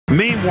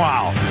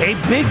Meanwhile, a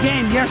big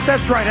game. Yes,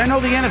 that's right. I know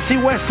the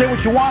NFC West, say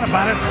what you want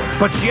about it,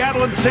 but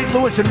Seattle and St.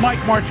 Louis and Mike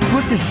Martz,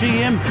 good to see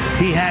him.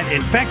 He had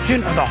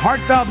infection of the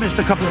heart valve, missed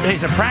a couple of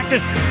days of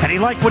practice, and he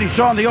liked what he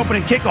saw in the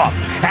opening kickoff.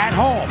 At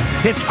home,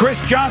 it's Chris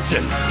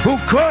Johnson, who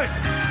could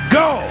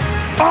go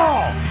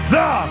all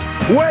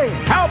the way.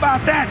 How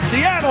about that?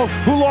 Seattle,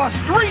 who lost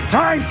 3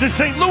 times to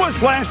St. Louis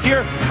last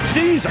year,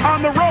 sees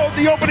on the road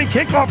the opening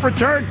kickoff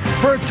return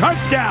for a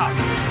touchdown.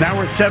 Now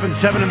we're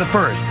 7-7 in the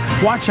first.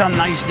 Watch how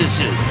nice this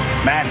is.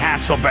 Matt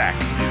Hasselbeck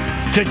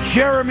to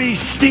Jeremy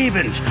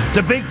Stevens,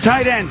 the big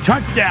tight end,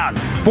 touchdown.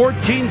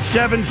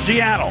 14-7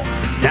 Seattle.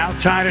 Now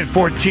tied at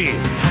 14.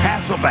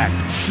 Hasselbeck,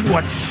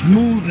 what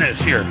smoothness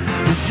here.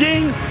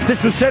 Zing,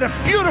 this was set up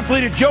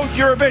beautifully to Joe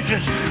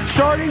Juravicius.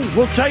 Starting,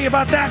 we'll tell you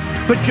about that,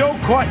 but Joe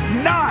caught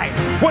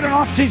 9. What an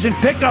offseason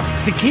pickup.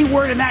 The key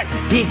word in that,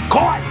 he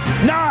caught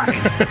 9.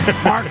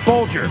 Mark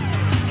Bolger,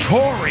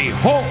 Torrey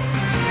Holt.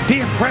 He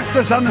impressed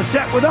us on the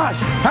set with us.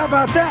 How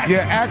about that?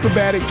 Yeah,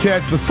 acrobatic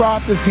catch, the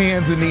softest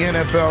hands in the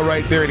NFL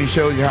right there, and he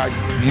shows you how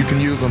you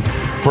can use them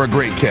for a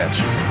great catch.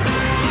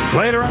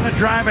 Later on the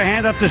drive, a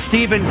hand up to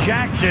Steven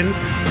Jackson.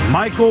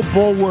 Michael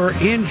Bulwer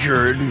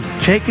injured,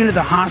 taken to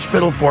the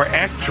hospital for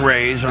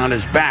x-rays on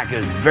his back. He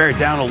was very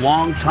down a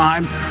long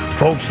time.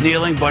 Folks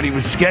kneeling, but he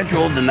was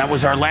scheduled, and that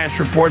was our last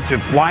report, to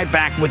fly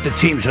back with the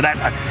team. So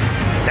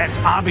that's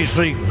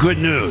obviously good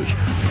news.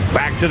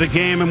 Back to the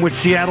game in which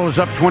Seattle is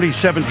up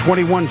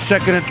 27-21,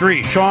 second and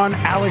 3. Sean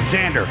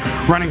Alexander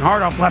running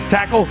hard off left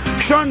tackle.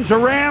 Shuns a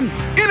Ram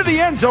into the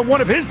end zone,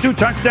 one of his 2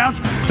 touchdowns.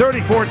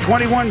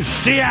 34-21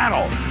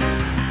 Seattle.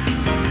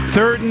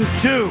 3rd and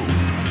 2.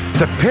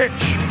 The pitch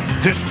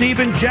to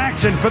Steven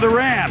Jackson for the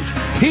Rams.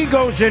 He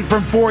goes in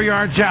from 4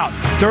 yards out.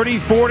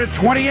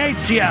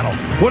 34-28 Seattle.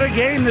 What a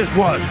game this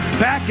was.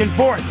 Back and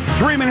forth.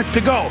 3 minutes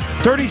to go.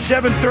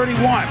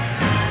 37-31.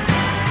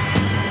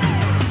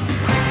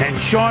 And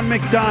Sean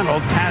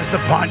McDonald has the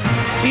punt.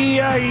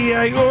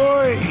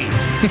 E-I-E-I-O-I.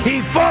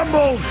 He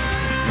fumbles.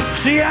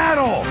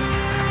 Seattle.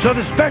 So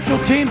the special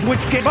teams,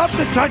 which gave up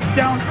the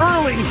touchdown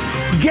early,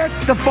 gets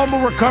the fumble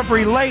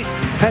recovery late.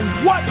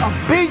 And what a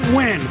big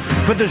win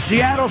for the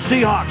Seattle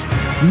Seahawks.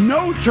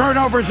 No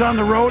turnovers on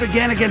the road,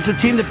 again against a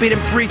team that beat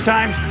him 3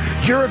 times.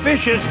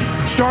 Juravicius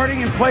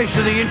starting in place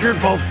of the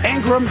injured both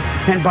Ingram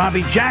and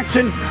Bobby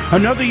Jackson.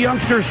 Another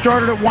youngster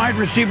started at wide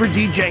receiver,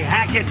 DJ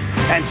Hackett.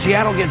 And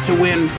Seattle gets a win.